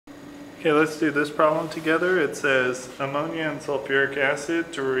Okay, let's do this problem together. It says ammonia and sulfuric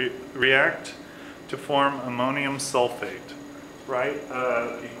acid to react to form ammonium sulfate. Write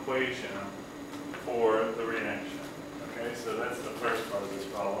an equation for the reaction. Okay, so that's the first part of this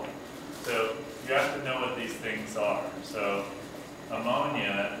problem. So you have to know what these things are. So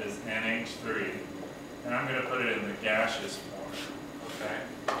ammonia is NH3, and I'm going to put it in the gaseous form. Okay,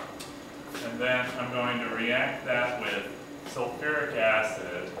 and then I'm going to react that with sulfuric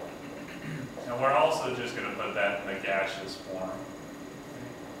acid. And we're also just going to put that in the gaseous form.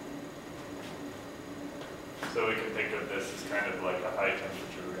 So we can think of this as kind of like a high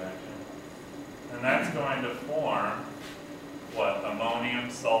temperature reaction. And that's going to form what? Ammonium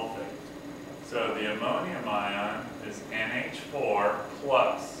sulfate. So the ammonium ion is NH4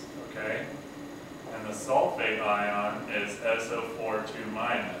 plus, okay? And the sulfate ion is SO4 2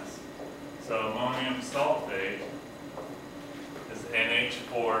 minus. So ammonium sulfate is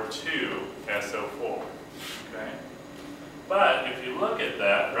NH4 2 SO4, okay? But if you look at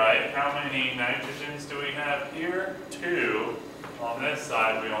that, right, how many nitrogens do we have here? 2. On this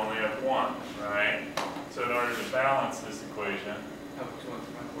side, we only have 1, right? So in order to balance this equation,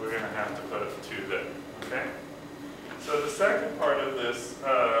 we're going to have to put 2 there, okay? So the second part of this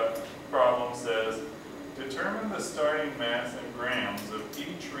problem says, determine the starting mass in grams of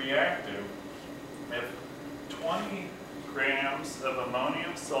each reactant if 20 grams of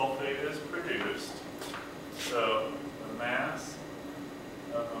ammonium sulfate is produced. So the mass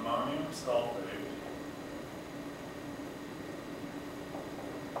of ammonium sulfate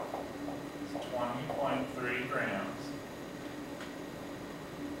is 20.3 grams.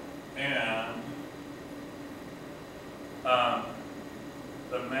 And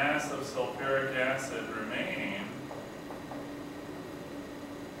the mass of sulfuric acid remaining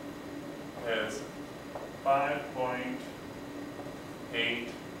is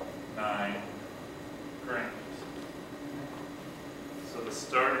 5.89 grams. So the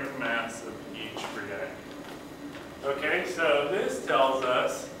starting mass of each reactant. Okay, so this tells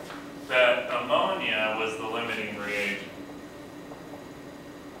us that ammonia was the limiting reagent.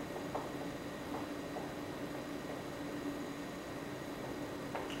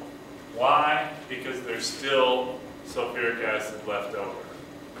 Why? Because there's still sulfuric acid left over.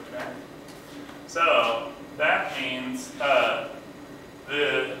 Okay? So that means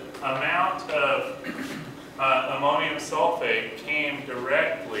the amount of ammonium sulfate came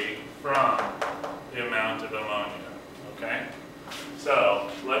directly from the amount of ammonia. Okay?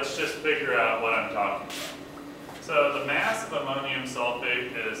 So let's just figure out what I'm talking about. So the mass of ammonium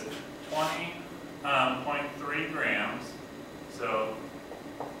sulfate is 20.3 grams. So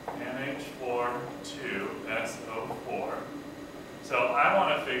NH4 2 SO4. So I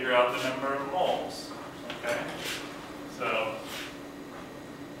want to figure out the number of moles. Okay? So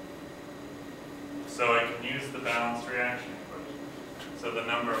I can use the balanced reaction equation. So the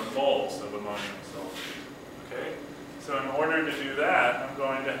number of moles of ammonium sulfate. Okay? So in order to do that, I'm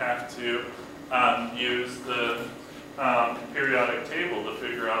going to have to use the periodic table to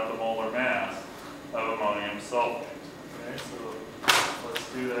figure out the molar mass of ammonium sulfate. Okay? So let's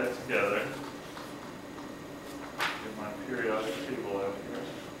do that together. Get my periodic table out here.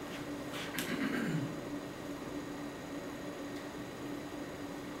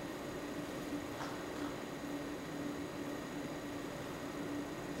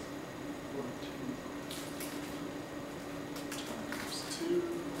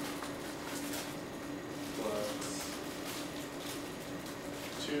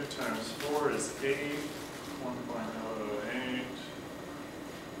 Times 4 is 8, 1.008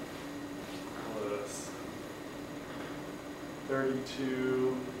 plus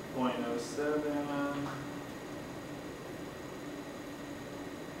 32.07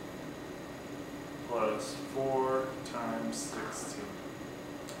 plus 4 times 16.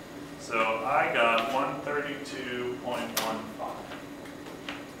 So I got 132.15.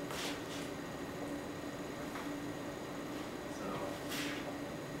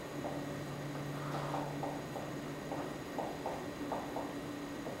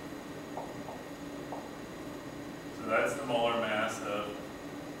 That's the molar mass of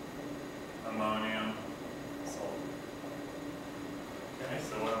ammonium sulfate. Okay,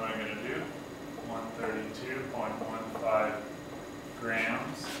 so what am I going to do? 132.15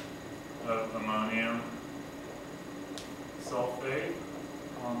 grams of ammonium sulfate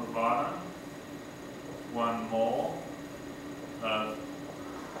on the bottom, 1 mole of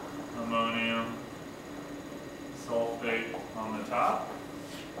ammonium sulfate on the top.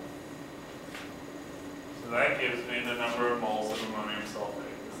 So that gives me the number of moles of ammonium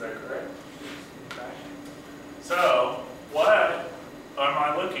sulfate. Is that correct? Okay. So what am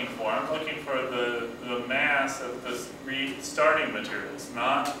I looking for? I'm looking for the mass of the starting materials,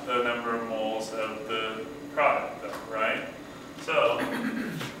 not the number of moles of the product, though, right? So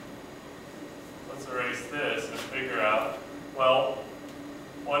let's erase this and figure out, well,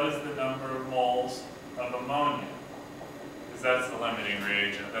 what is the number of moles of ammonia? Because that's the limiting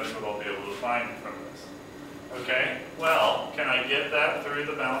reagent. That's what I'll be able to find from this. Okay, well, can I get that through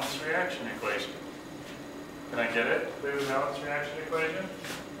the balanced reaction equation? Can I get it through the balanced reaction equation?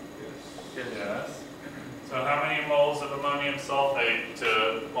 Yes. Yes. So how many moles of ammonium sulfate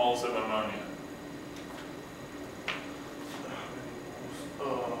to moles of ammonia? 2,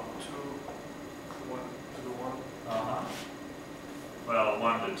 1 to 1. Uh-huh. Well,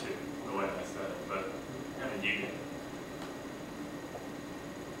 1 to 2, the way I said it, but you get it.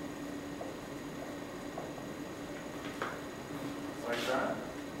 Like that?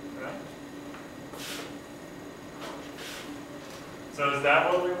 Okay. So is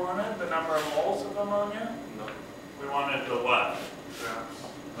that what we wanted, the number of moles of ammonia? No. We wanted the what? Grams.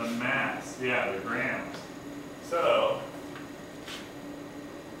 The mass, yeah, the grams. So,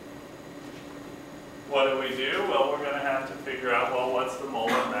 what do we do? Well, we're going to have to figure out, well, what's the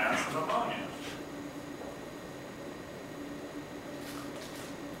molar mass of ammonia?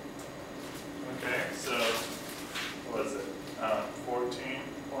 Okay, so, what is it?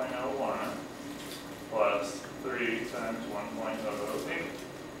 14.01 plus 3 times 1.008,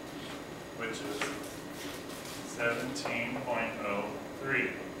 which is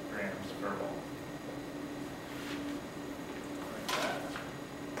 17.03 grams per mole. Like that.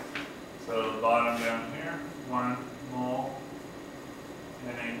 So the bottom down here, 1 mole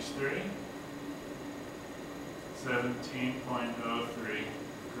NH3, 17.03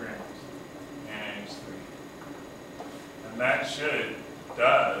 grams NH3. And that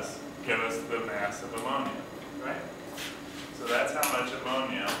does give us the mass of ammonia, right? So that's how much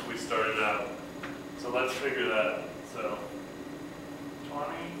ammonia we started out with. So let's figure that out. So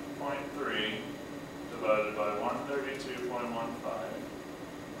 20.3 divided by 132.15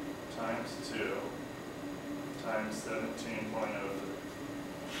 times 2 times 17.03.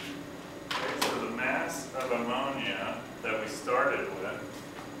 Okay, so the mass of ammonia that we started with,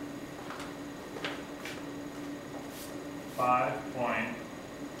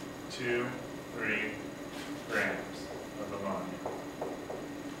 5.23 grams of ammonia.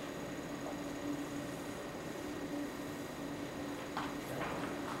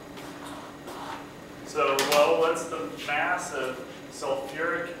 So, well, what's the mass of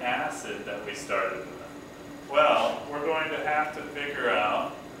sulfuric acid that we started with? Well, we're going to have to figure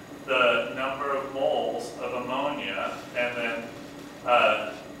out the number of moles of ammonia and then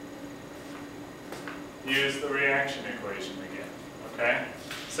use the reaction equation again, okay?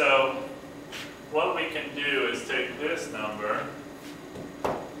 So, what we can do is take this number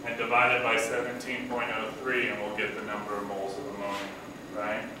and divide it by 17.03 and we'll get the number of moles of ammonia,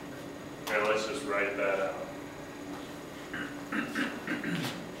 right? Okay, let's just write that out.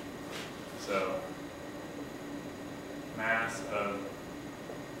 So, mass of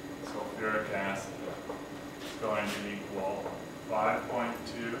sulfuric acid is going to equal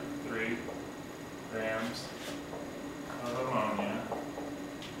 5.23 grams of ammonia,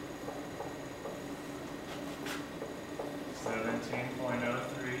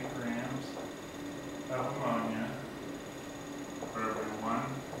 17.03 grams of ammonia for every 1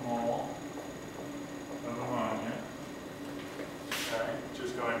 mole of ammonia. Okay,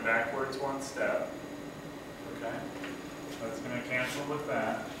 just going backwards 1 step. Okay, that's going to cancel with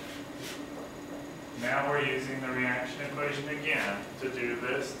that. Now we're using the reaction equation again to do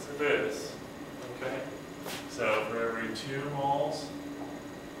this to this. Okay, so for every 2 moles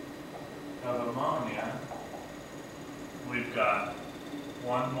of ammonia, we've got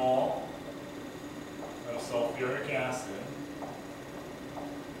 1 mole of sulfuric acid.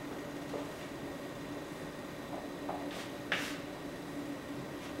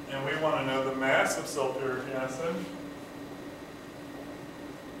 And we want to know the mass of sulfuric acid.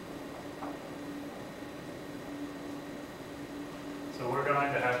 So we're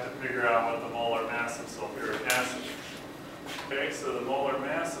going to have to figure out what the molar mass of sulfuric acid is. Okay, so the molar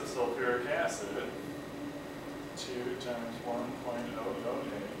mass of sulfuric acid, 2 times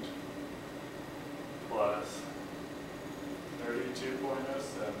 1.008 plus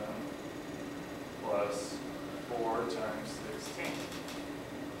 32.07 plus 4 times 16.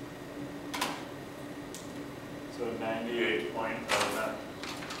 So 98.09.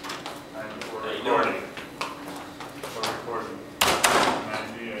 And we're recording. We're recording.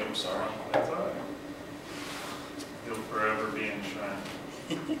 98. I'm sorry. That's all right. You'll forever be enshrined.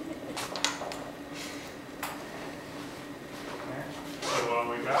 Okay. So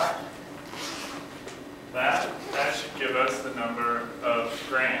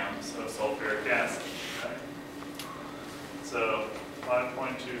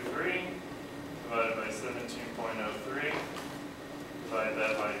 98.03, divide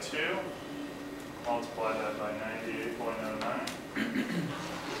that by 2, multiply that by 98.09.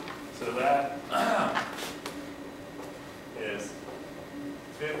 So that is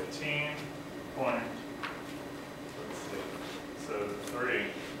 15 point, let's see, so 3,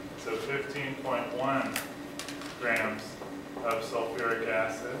 so 15.1 grams of sulfuric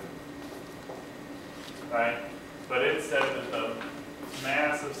acid, right? But it said that the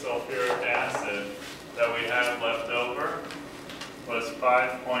mass of sulfuric acid that we have left over was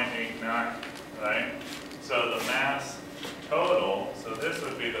 5.89, right? So the mass total, so this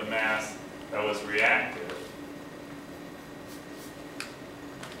would be the mass that was reactive.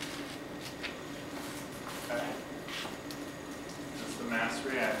 Okay. That's the mass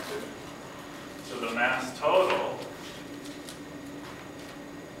reactive. So the mass total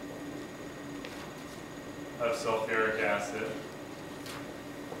of sulfuric acid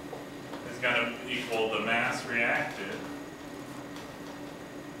is going to equal the mass reacted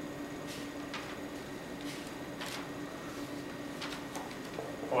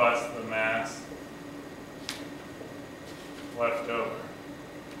plus the mass left over.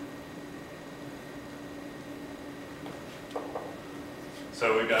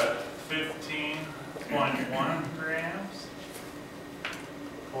 So we got 15.1 grams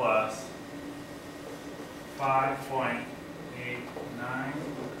plus 5.89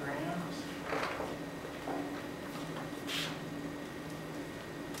 grams.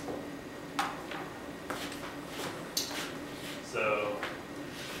 So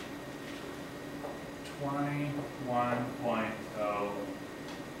 21.0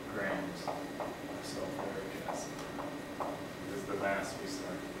 grams of sulfuric acid is the mass we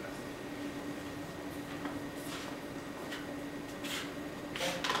started with.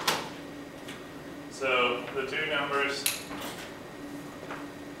 So the two numbers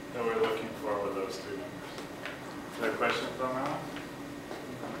that we're looking for were those two numbers. Is there questions on that one?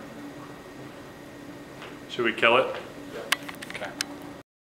 Should we kill it?